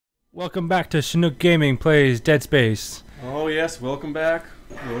Welcome back to Chinook Gaming Plays Dead Space. Oh yes, welcome back.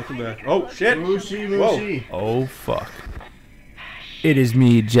 Welcome back. Oh shit! Mooshy, mooshy. Oh fuck. It is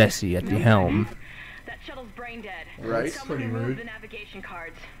me, Jesse, at the helm. That shuttle's brain dead. Right? Someone Pretty removed rude. the navigation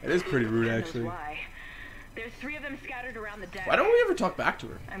cards. It is pretty rude, God knows actually. why. There's 3 of them scattered around the deck. Why don't we ever talk back to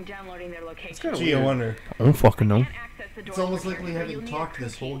her? I'm downloading their location. kinda Gee, I weird. wonder. I don't fucking know. Can't access the It's door almost from like we here, so haven't you'll need talked a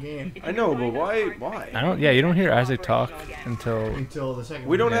this whole key. game. If I you know, can but find those why? cards, Why? I don't. Yeah, you don't hear Isaac talk until. Until the second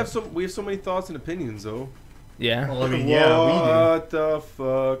We don't one. have so many thoughts and opinions though. Yeah. Well, I mean, yeah, What the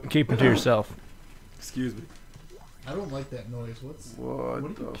fuck? Keep them to yourself. Excuse me. we do. I don't like that noise. What What are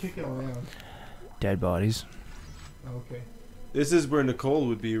you the kicking fuck? around? Dead bodies. Oh, okay. This is where Nicole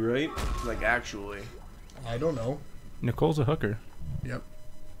would be, right? Like actually. I don't know. Nicole's a hooker. Yep.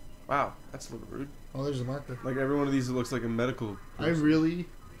 Wow, that's a little rude. Oh, there's a marker. Like every one of these looks like a medical. I person.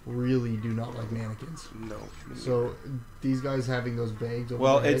 really do not like mannequins. No. So these guys having those bags over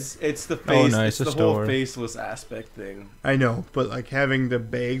Well, their it's the Oh, face. nice, It's a the whole store. faceless aspect thing. I know, but like having the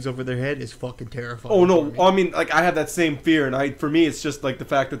bags over their head is fucking terrifying. Oh for no! me. I mean, like I have that same fear, and for me, it's just like the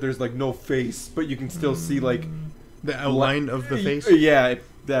fact that there's like no face, but you can still see like The outline of the face Yeah,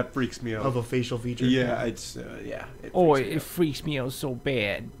 that freaks me out. of a facial feature. Yeah, it's yeah. It Oh, freaks me out. freaks me out so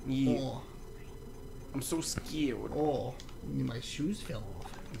bad. Yeah, Oh, I'm so scared. oh, my shoes fell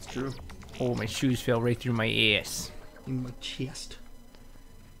off It's true. Oh, my shoes fell right through my ass. in my chest.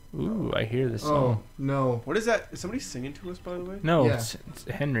 Ooh, I hear this Oh song. no. What is that? Is somebody singing to us, by the way? No, Yeah. it's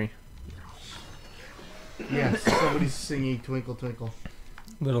Henry. Yes, somebody's singing "Twinkle Twinkle."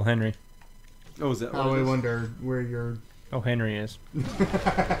 Little Henry. Oh, is that? How what I it is? wonder where you're. Oh, Henry is.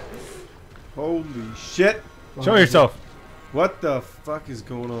 Holy shit! Show yourself. What the fuck is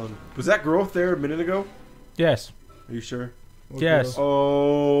going on? Was that growth there a minute ago? Yes. Are you sure? What Yes. the-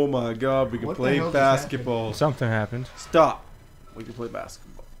 Oh my god, we can What the play hell just basketball. Something happened. Stop. We can play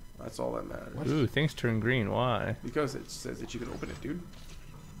basketball. That's all that matters. What? Ooh, things turn green. Why? Because it says that you can open it, dude.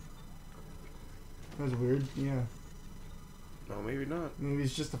 That was weird. Yeah. No, maybe not. Maybe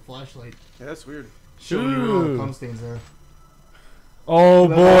it's just a flashlight Yeah, that's weird. showing you where all the Ooh. cum stains are. Oh,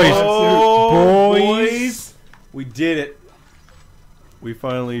 boys. Oh, Boys. We did it. We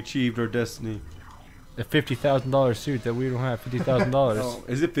finally achieved our destiny. A $50,000 suit that we don't have. $50,000. Oh,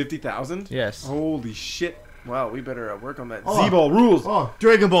 is it 50,000? Yes. Holy shit. Wow, we better work on that. Oh. Z-ball rules. Oh,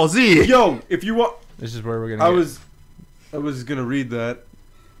 Dragon Ball Z! Yo, if you want, This is where we're gonna. I was gonna read that.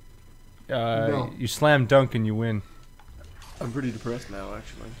 No. You slam dunk and you win. I'm pretty depressed now,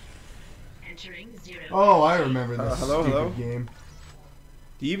 actually. Entering 0. Oh, I remember this Hello, stupid hello? game.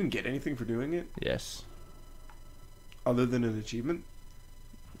 Do you even get anything for doing it Yes. other than an achievement?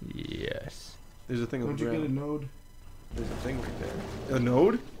 Yes. There's a thing on Don't the you get a ground. node? There's a thing right there. A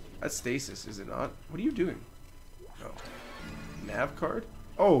node? That's stasis, is it not? What are you doing? Oh. Nav card?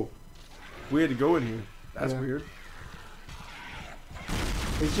 Oh. We had to go in here. That's Yeah. weird.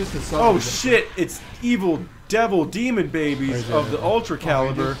 It's just a sub. Oh shit! It's evil devil demon babies Where's of it? the ultra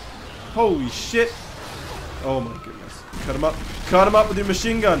caliber. Holy shit! Oh my goodness! Cut him up! Cut him up with your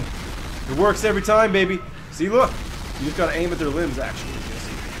machine gun. It works every time, baby. See, look. You just gotta aim at their limbs, actually.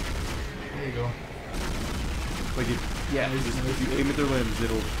 Jesse. There you go. Like if you aim at their limbs,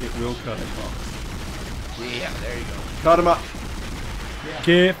 it will cut. I promise. Yeah, there you go. Cut him up.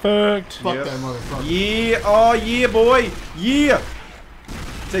 Get fucked. Fuck Yep. that motherfucker. Yeah! Oh yeah, boy! Yeah!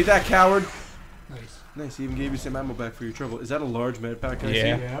 Take that, coward. Nice. Nice. He even gave you some ammo back for your trouble. Is that a large med pack? I see?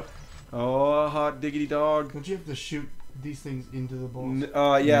 Yeah. Yep. Oh, hot diggity dog. Don't you have to shoot these things into the balls?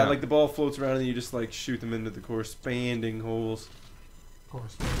 Yeah, No. like the ball floats around and you just like shoot them into the corresponding holes. Of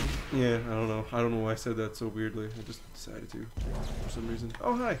course. Yeah, I don't know. I don't know why I said that so weirdly. I just decided to for some reason.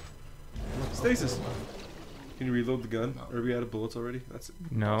 Oh, hi. Stasis. Can you reload the gun? No. Or are we out of bullets already? That's it.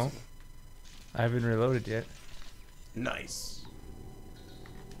 No. I haven't reloaded yet. Nice.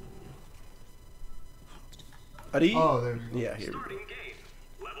 Adi? Oh, there you go. Yeah, here we go.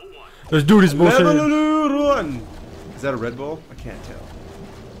 Let's do this bullshit. Level 1! Is that a red ball? I can't tell.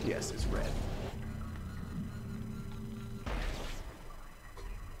 Yes, it's red.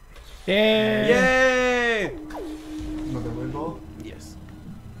 Yeah. Yay! Another red ball? Yes.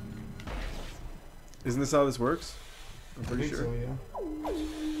 Isn't this how this works? I'm I pretty think sure. so, yeah.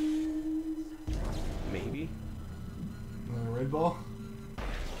 Maybe. Another red ball?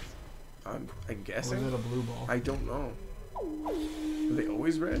 I'm Or is guessing. that a blue ball? I don't know. Are they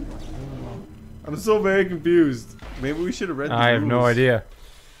always red? I don't know. I'm so very confused. Maybe we should have read the I have no rules. idea.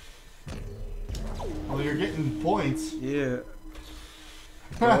 Well, you're getting points. Yeah.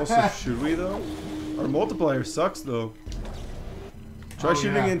 But also, should we though? Our multiplier sucks though. Try Oh,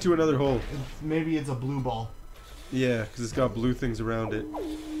 shooting yeah. into another hole. Maybe it's a blue ball. Yeah, because it's got blue things around it.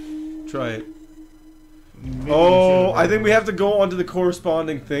 Try it. Maybe Oh, we I think we have to go onto the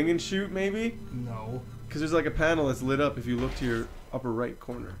corresponding thing and shoot, maybe? No. Because there's like a panel that's lit up if you look to your upper right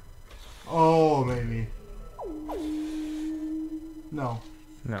corner. Oh, maybe. No.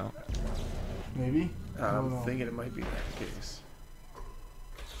 No. Maybe? I don't I'm know. thinking it might be that case.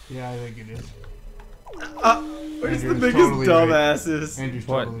 Yeah, I think it is. Where's the Andrew's biggest totally right. dumbasses? Andrew's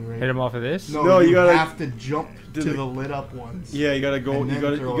What? totally right. Hit him off of this? No, you gotta- have to jump to to the- the lit up ones. Yeah, you gotta go. And You then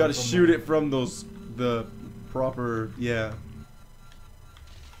gotta throw you it gotta from shoot there. it from the proper. Yeah.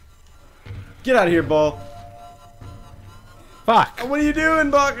 Get out of here, ball. Fuck! What are you doing,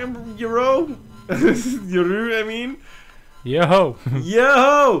 Bach? Euro? Euro, I mean. Yo!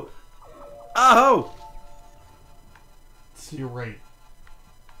 Yo! Aho! So you're right.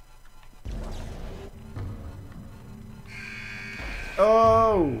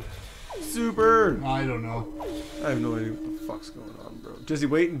 Oh! Super! I don't know. I have no idea what the fuck's going on, bro. Jesse,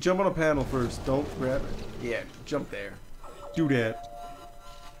 wait and jump on a panel first. Don't grab it. Yeah, jump there. Do that.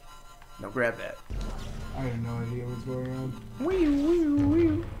 Now grab that. I have no idea what's going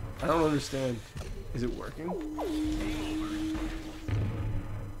on. I don't understand. Is it working?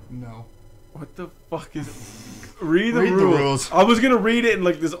 No. What the fuck is it? Read the Read the rules. rules. I was gonna read it in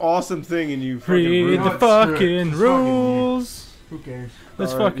like this awesome thing and you fucking Read ruined the it. It's true. fucking It's fucking rules! Who cares?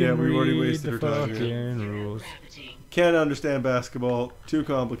 Let's Alright, fucking yeah, we already read wasted the our time here. fucking rules. Can't understand basketball. Too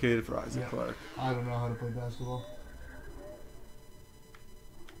complicated for Isaac Yeah. Clarke. I don't know how to play basketball.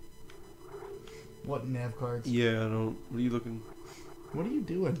 What nav cards? Yeah, I don't. What are you looking? What are you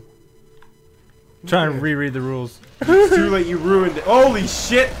doing? Trying to Okay. reread the rules. It's too late. You ruined it. Holy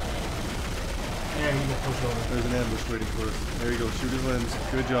shit! Yeah, you got pushed over. There's an ambush waiting for us. There you go. Shoot his limbs.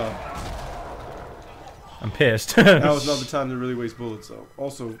 Good job. I'm pissed. Now is not the time to really waste bullets, though.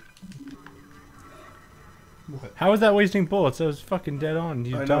 Also, What? How was that wasting bullets? That was fucking dead on.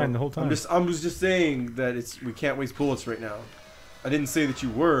 You I dying know. the whole time. I was just saying that we can't waste bullets right now. I didn't say that you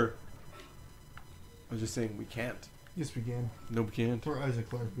were. I was just saying we can't. Yes, we can. No, we can't. For Isaac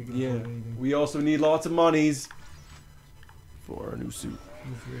Clarke, we can Yeah. afford anything. We also need lots of monies for our new suit.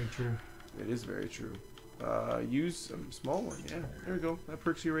 That's very true. It is very true. Use a small one. Yeah, there we go. That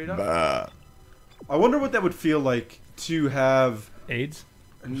perks you right up. I wonder what that would feel like to have. AIDS?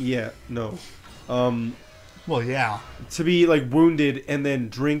 Yeah, no. Well, yeah. To be like wounded and then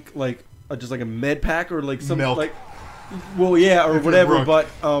drink like just like a med pack or like some Milk. like. Well, yeah, or If you're whatever. Brooke.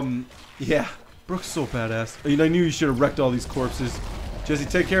 But yeah, Brooke's so badass. I mean, I knew you should have wrecked all these corpses. Jesse,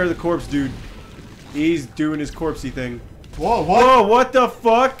 take care of the corpse, dude. He's doing his corpsey thing. Whoa, what? Whoa, what the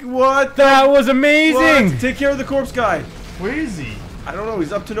fuck? What the That was amazing! What? Take care of the corpse guy. Where is he? I don't know.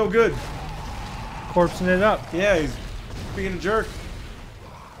 He's up to no good. Corpsing it up. Yeah, he's being a jerk.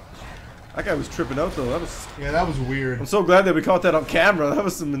 That guy was tripping out though. That was. Yeah, that was weird. I'm so glad that we caught that on camera. That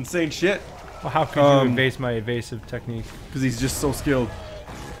was some insane shit. Well, how could you evade my evasive technique? Because he's just so skilled.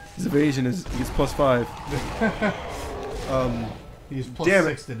 His evasion is he gets +5. He's plus Damn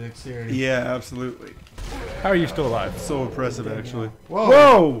 6 to dexterity. Yeah, absolutely. How are you still alive? So impressive, actually. Whoa.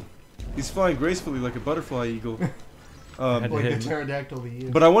 Whoa! He's flying gracefully like a butterfly eagle. Had to Like hit the him. pterodactyl he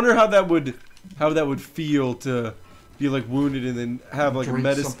is. But I wonder how that would feel to be like wounded and then have like a Drink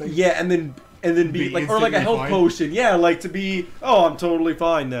medicine. something? Yeah, and then be Be like or like a instantly health fine? potion. Yeah, like to be I'm totally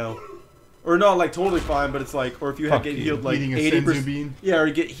fine now. Or not like totally fine, but it's like or if you Fuck get you. healed like Eating a 80%. senzu bean? Yeah, or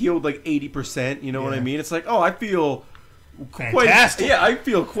you get healed like 80%, you know what I Yeah. mean? It's like, I feel quite Fantastic. yeah, I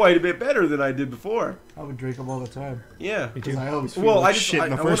feel quite a bit better than I did before. I would drink them all the time. Yeah. Me Because too. I always feel Well, like I just shit I in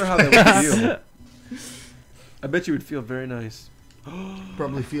the wonder first how place. that would feel. I bet you would feel very nice.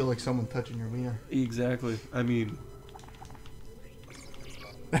 Probably feel like someone touching your wiener. Exactly. I mean,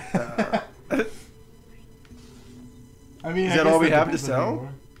 I mean, Is I that guess all we have to depends on sell? who you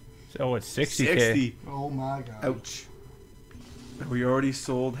are. Oh, it's 60K. 60. Oh my god. Ouch. We already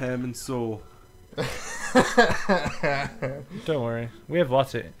sold ham and soul. Don't worry. We have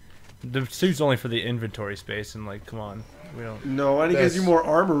lots of... The suit's only for the inventory space, and like, come on. We don't... No, and he gives you more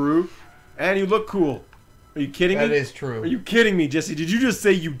armor, and you look cool. Are you kidding me? That is true. Are you kidding me, Jesse? Did you just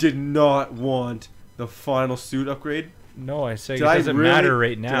say you did not want the final suit upgrade? No, I say it Did I doesn't really- matter right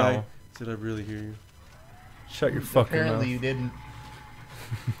did now. Did I really hear you? Shut your fucking Apparently mouth. you didn't.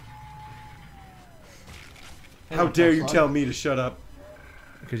 How dare you tell me to shut up?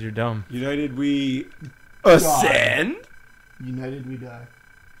 Because you're dumb. United we ascend? United we die.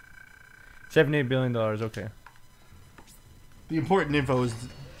 $78 billion, okay. The important info is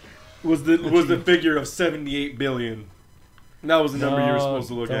Was the figure of 78 billion. That was the number you were supposed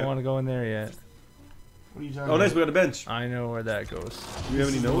to look don't at. want to go in there yet. what are you talking Oh, nice, about? we got a bench. I know where that goes. Do we have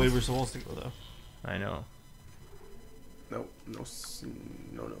any This is the way notes? we're supposed to go though. I know. No, no,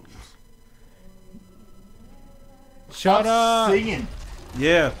 no, no. Shut up! singing.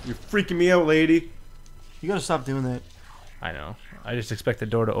 Yeah, you're freaking me out, lady. You gotta stop doing that. I know. I just expect the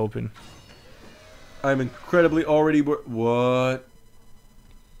door to open. I'm incredibly already. What?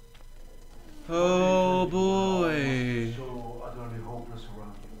 Oh boy. So utterly hopeless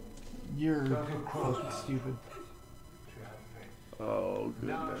around you. You're fucking stupid. Oh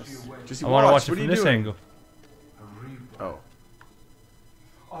goodness. Just I want to watch it What are from you this doing? angle. A reborn. Oh.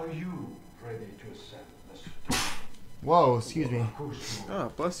 Are you ready to ascend this? Whoa, excuse me.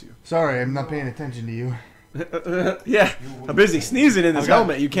 Oh, bless you. Sorry, I'm not paying attention to you. Yeah, I'm busy sneezing in this I've got-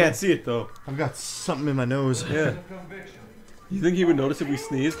 helmet. You can't see it though. I've got something in my nose. Yeah. Conviction. You think he would notice if we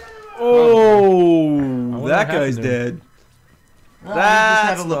sneezed? Oh, wonder that what guy's happened to him. dead. Well,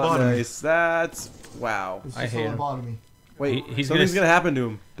 That's he just not had a lobotomy. nice. That's wow. It's I just hate a him. lobotomy. Wait, He's something's gonna gonna happen to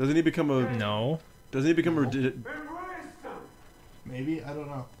him. Doesn't he become a? No. Doesn't he become a? Maybe? I don't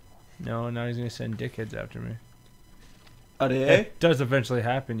know. No, now he's gonna send dickheads after me. Are they? That does eventually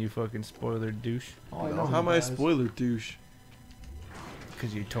happen, you fucking spoiler douche. Oh, I No, know how am he I a dies. spoiler douche?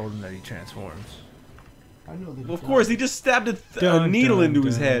 Because you told him that he transforms. I know that Well, of course, he just stabbed a Dun, needle dun, into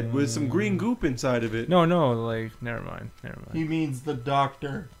his dun. head with some green goop inside of it. No, like, never mind. He means the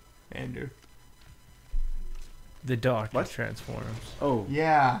doctor, Andrew. The doctor What? transforms. Oh,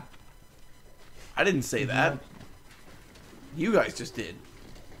 Yeah. I didn't say that. You guys just did.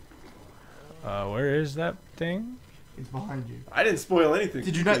 Where is that thing? It's behind you. I didn't spoil anything.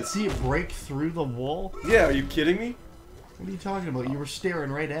 Did you not see it break through the wall? Yeah, are you kidding me? What are you talking about? You were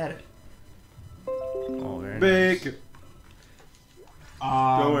staring right at it. Oh, very nice. Big.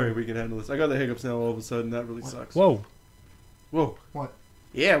 Don't worry, we can handle this. I got the hiccups now all of a sudden. That really sucks. Whoa. Whoa. What?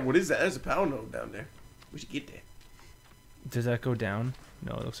 Yeah, what is that? There's a pound note down there. We should get there. Does that go down?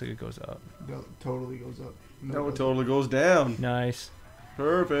 No, it looks like it goes up. No, it totally goes up. No, it doesn't. totally goes down. Nice.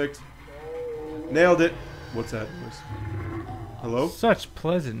 Perfect. Nailed it. What's that noise? Hello? Such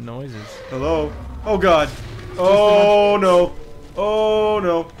pleasant noises. Hello? Oh god. Oh no. Oh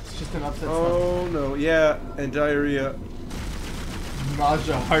no. It's just an upset Oh no. Yeah, and diarrhea. stomach.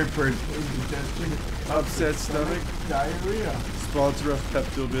 Nausea, heartburn, indigestion, Upset stomach. diarrhea. Sponsor of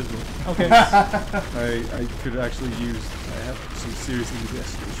Pepto-Bismol. Okay. I could actually use. I have some serious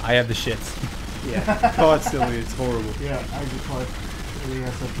indigestion. I have the shits. Yeah. Constantly, it's horrible. Yeah, I just like really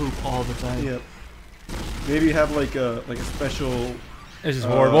has to poop all the time. Yep. Maybe have like a special This is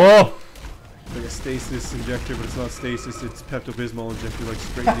horrible. like a stasis injector, but it's not stasis. It's Pepto-Bismol injector, like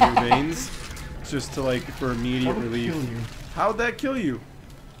straight into your veins, just to like for immediate That would relief. kill you. How'd that kill you?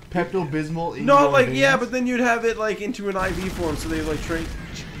 Pepto-Bismol in No, your like veins? yeah, but then you'd have it like into an IV form, so they like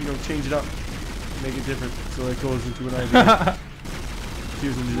change it up, make it different, so it goes into an IV.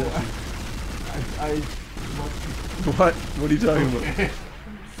 Here's an injection. What? What are you talking about?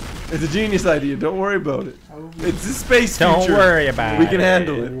 It's a genius idea. Don't worry about it. It's a space Don't future. worry about We it. can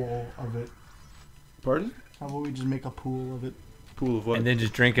handle it. Pool of it. Pardon? How about we just make a pool of it? Pool of what? And then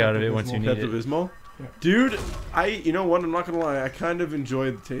just drink out of it once you need it. Pepto-Bismol? Yeah. Dude, you know what? I'm not gonna lie. I kind of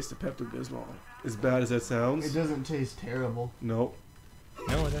enjoy the taste of Pepto-Bismol. As bad as that It sounds. doesn't taste terrible. No.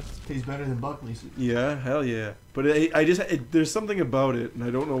 No, that's It tastes better than Buckley's. Yeah, hell yeah. But there's something about it, and I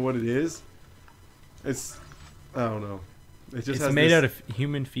don't know what it is. It's, I don't know. It just it's made out of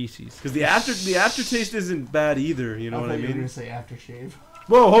human feces. Because the aftertaste isn't bad either. You know I what thought I you were mean? gonna say aftershave.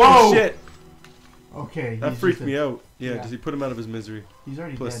 Whoa, holy Whoa! shit! Okay. That he's freaked just me out. Yeah, yeah. does he put him out of his misery? He's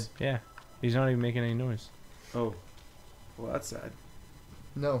already Plus- dead. Yeah. He's not even making any noise. Oh, well that's sad.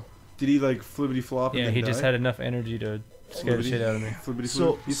 No. Did he like flippity flop? Yeah, and he then just die? had enough energy to scare the Flippity- shit out of me. Flippity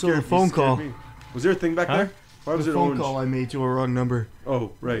So- flip. He so scared- the he phone scared call. me. Was there a thing back Huh? there? Why was The it phone orange? call I made to a wrong number.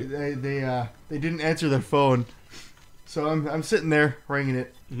 Oh, right. They didn't answer their phone, so I'm sitting there ringing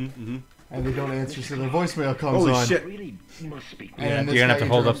it, Mm-hmm. and they don't answer. So their voicemail comes Holy on. shit! Really must be. And Yeah, this you're gonna guy have to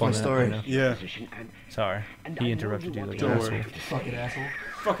hold up interrupts my on that. story. Right now. Yeah. Position and, Sorry. and He I know interrupted you want like the an Don't asshole. worry. to say, Fucking asshole.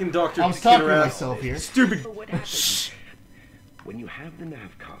 Fucking doctor. I was talking to killer ass. myself here. Stupid. But what happens? When you have the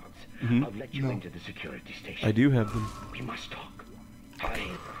nav cards, Mhm. I'll let you No. into the security station. I do have them. We must talk. How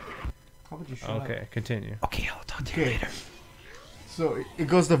about you shut up? Okay, continue. Okay, I'll talk to you Okay. later. So it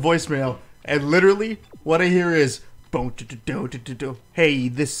goes to voicemail, and literally what I hear is, "Boom-do-do-do-do-do-do. Hey,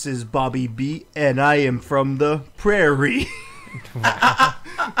 this is Bobby B, and I am from the prairie.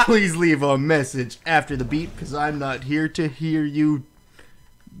 Please leave a message after the beep, because I'm not here to hear you."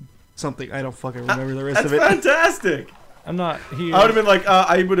 Something I don't fucking remember the rest That's of it. fantastic. I'm not here. I would have been like,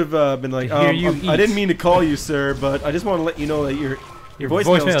 I would have been like, Here you I eat. didn't mean to call you, sir, but I just want to let you know that your voicemail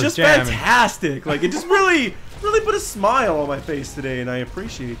voicemail is is just jamming. fantastic. Like it just really put a smile on my face today, and I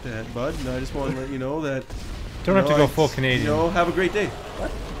appreciate that, bud. And I just want to let you know that. Don't have to you go know, full Canadian. You know, have a great day.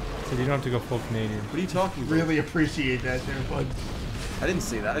 Said you don't have to go full Canadian. What are you talking about? Really appreciate that there, bud. I didn't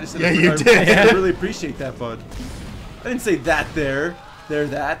say that. I just said Yeah, you I did. really appreciate that, bud. I didn't say that there. There,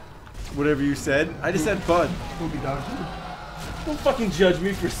 that. Whatever you said. I just said bud. Booby dog. Don't fucking judge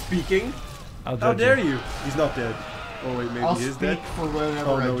me for speaking. I'll How judge dare you? He's not dead. Oh, wait, maybe I'll he is speak dead. for whenever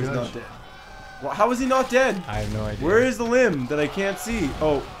Oh, I no, judge. he's not dead. Well, how is he not dead? I have no idea. Where is the limb that I can't see?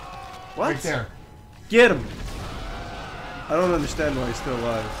 Oh. What? Right there. Get him. I don't understand why he's still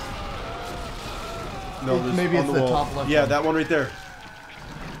alive. No, there's Maybe on it's the the wall. top left Yeah, one. that one right there.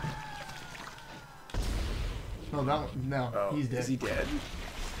 No, that one. No, Oh, he's dead. Is he dead?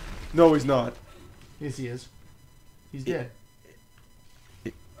 No, he's not. Yes, he is. He's dead.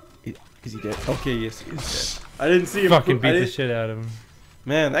 Is he dead? Okay, yes, he is dead. I didn't see him. Fucking I beat the didn't- shit out of him.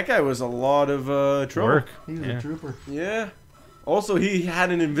 Man, that guy was a lot of trouble. Work. He was Yeah. a trooper. Yeah. Also, he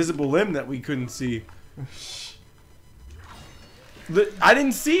had an invisible limb that we couldn't see. I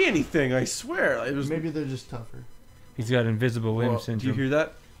didn't see anything. I swear. It was. Maybe they're just tougher. He's got invisible limb Well, do you syndrome. hear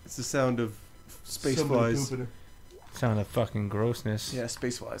that? It's the sound of space Somebody flies. pooping. Sound of fucking grossness. Yeah,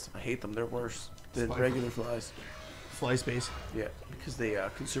 space flies. I hate them. They're worse than Spy regular flies. Fly space. Yeah, because they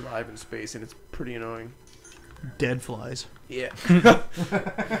can survive in space, and it's pretty annoying. Dead flies. Yeah.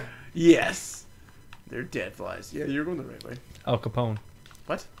 Yes. They're dead flies. Yeah, you're going the right way. Al Capone.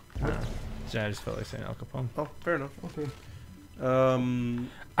 What? I just felt like saying Al Capone. Oh, fair enough. Okay.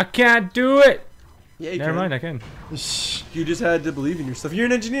 I can't do it. Yeah, you Never can. mind, I can. You just had to believe in yourself. You're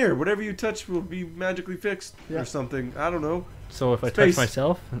an engineer. Whatever you touch will be magically fixed Yeah. or something. I don't know. So if I Space. touch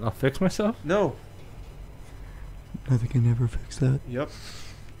myself, I'll fix myself. No. Nothing can never fix that. Yep.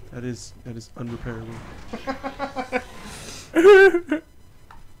 That is unrepairable.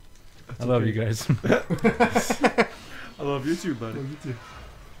 I love you guys. I love you too, buddy.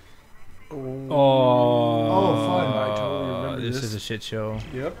 Oh, Oh, fun. I totally remember this this. is a shit show.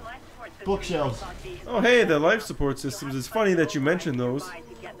 Yep. Bookshelves. Oh, hey, the life support systems. It's funny that you mentioned those.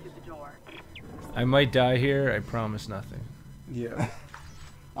 I might die here. I promise nothing. Yeah.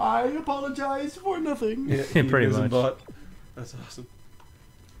 I apologize for nothing. Yeah, Pretty hedonism much. bot. That's awesome.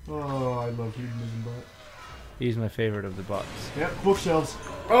 Oh, I love hedonism bot. He's my favorite of the bots. Yep, bookshelves.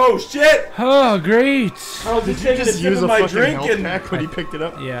 Oh shit! Oh, great. I was Did just you taking a just sip use of a my fucking drink health and pack when you picked it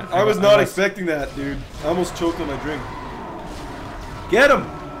up? Yeah. I was not must- expecting that, dude. I almost choked on my drink. Get him!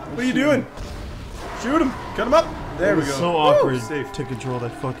 What are you doing? Shoot him! Cut him up! There It we was go. so Woo! awkward Safe. to control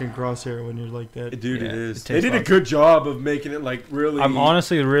that fucking crosshair when you're like that. Dude, it Yeah, is. it They takes did a lots. good job of making it like really. I'm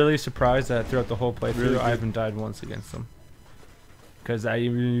honestly really surprised that throughout the whole playthrough, Really I good. haven't died once against them. Because I'm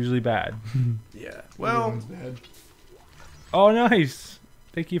usually bad. Yeah. Well, Everyone's bad. Oh, nice.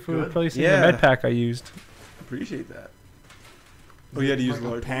 Thank you for Good. replacing Yeah. the med pack I used. appreciate that. Oh, you had to use Like the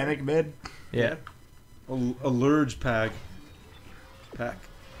a large panic med. Yeah. A lurge pack. Pack.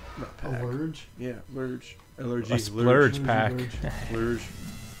 Not A pack. lurge. Yeah, lurge. Allergy. A splurge pack. Lurge. Lurge.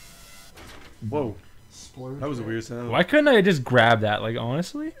 Whoa, Splurge. that was a weird sound. Why couldn't I just grab that? Like,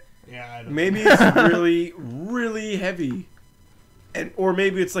 honestly? Yeah, I don't Maybe it's really, really heavy. Or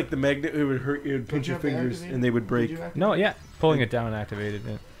maybe it's like the magnet. It would hurt. It would pinch you your have to fingers activate and they would Did break. you activate No, yeah. Pulling it down activated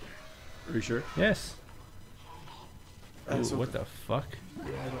it. Are you sure? Yes. Ooh, That's what the fuck? Yeah, I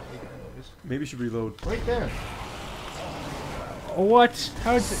don't like that noise. Maybe you should reload. Right there. What?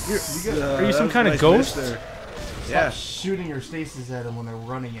 How? Are you that some was kind a of nice ghost? miss there. Stop Yeah, shooting your stasis at them when they're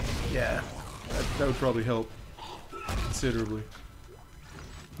running at you. yeah. That would probably help considerably.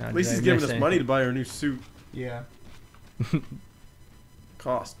 Now, At least did he's I giving miss us money to anything? buy our new suit. Yeah.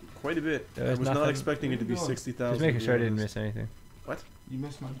 Cost quite a bit. I There's was not nothing- expecting it to be Where you going? 60,000. Just making to sure I be didn't honest. miss anything. You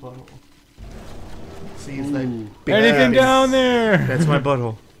missed my butthole. See, it's that Ooh. big Anything piece. down there? That's my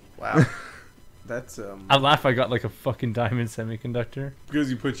butthole. Wow. That's I laugh. I got like a fucking diamond semiconductor. because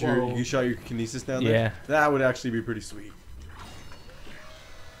you put Whoa. you shot your kinesis down there. Yeah. That would actually be pretty sweet.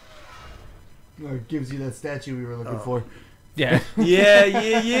 It gives you that statue we were looking Oh. for. Yeah.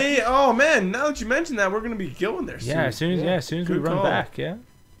 Yeah. Oh man, now that you mention that, we're gonna be going there soon. Yeah. As soon as Yeah. as soon as we Good run call. back, yeah.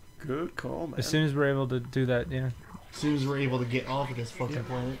 Good call, man. As soon as we're able to do that, yeah. As soon as we're able to get off of this fucking Yeah.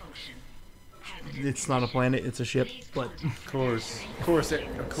 planet. It's not a planet, it's a ship. But Of course. Of course.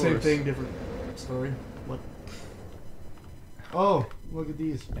 same thing, different story. What? Oh, look at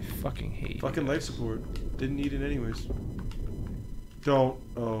these. I fucking hate. you Fucking life guys. support. Didn't need it anyways. Don't.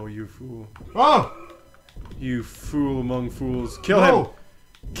 Oh, you fool. Oh! You fool among fools. Kill No! him.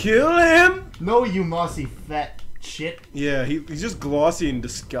 Kill him. No, you mossy fat shit. Yeah, he's just glossy and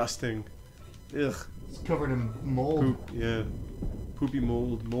disgusting. Ugh. It's covered in mold. Poop. Yeah. Poopy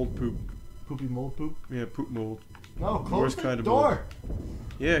mold. Mold poop. Poopy mold poop. Yeah, poop mold. No, close Worst the kind of door.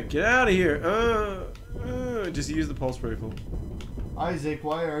 Yeah, get out of here. Just use the pulse rifle. Isaac,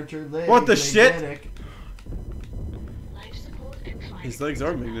 why aren't your legs What the shit? magnetic? Life support and climate His legs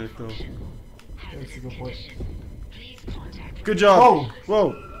are system magnetic though. malfunction. That's a good point. Please contact Good job. Whoa.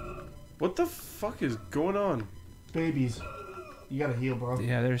 Whoa. What the fuck is going on? Babies. You gotta heal, bro.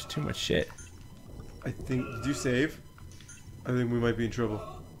 Yeah, there's too much shit. I think. Did you save? I think we might be in trouble.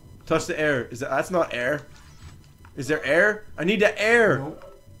 Touch the air. That's not air? Is there air? I need the air.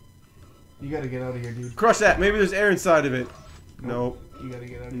 Nope. You gotta get out of here, dude. Crush that. Maybe there's air inside of it. Nope. You gotta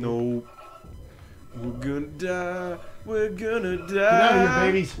get out of here. Nope. We're gonna die. We're gonna die. Get out of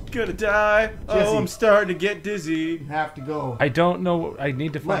here, babies. Gonna die. Oh, Jesse. I'm starting to get dizzy. You have to go. I don't know what I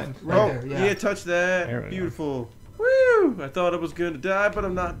need to find. Left, right there, yeah. touch that. There we go. Beautiful. Woo! I thought I was gonna die, but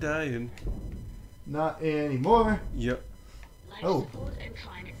I'm not dying. Not anymore. Yep. life Oh. support and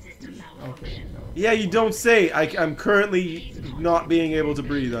climate system Okay. malfunction. Yeah, you don't say. I'm currently not being able to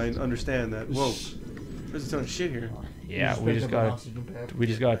breathe. I understand that. Whoa. There's a ton of shit here. Yeah, You we picked just up an got oxygen pad. we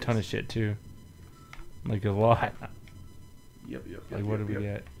just got a ton of shit too. Like a lot. Yep. Like what did we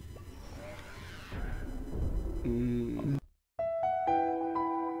get?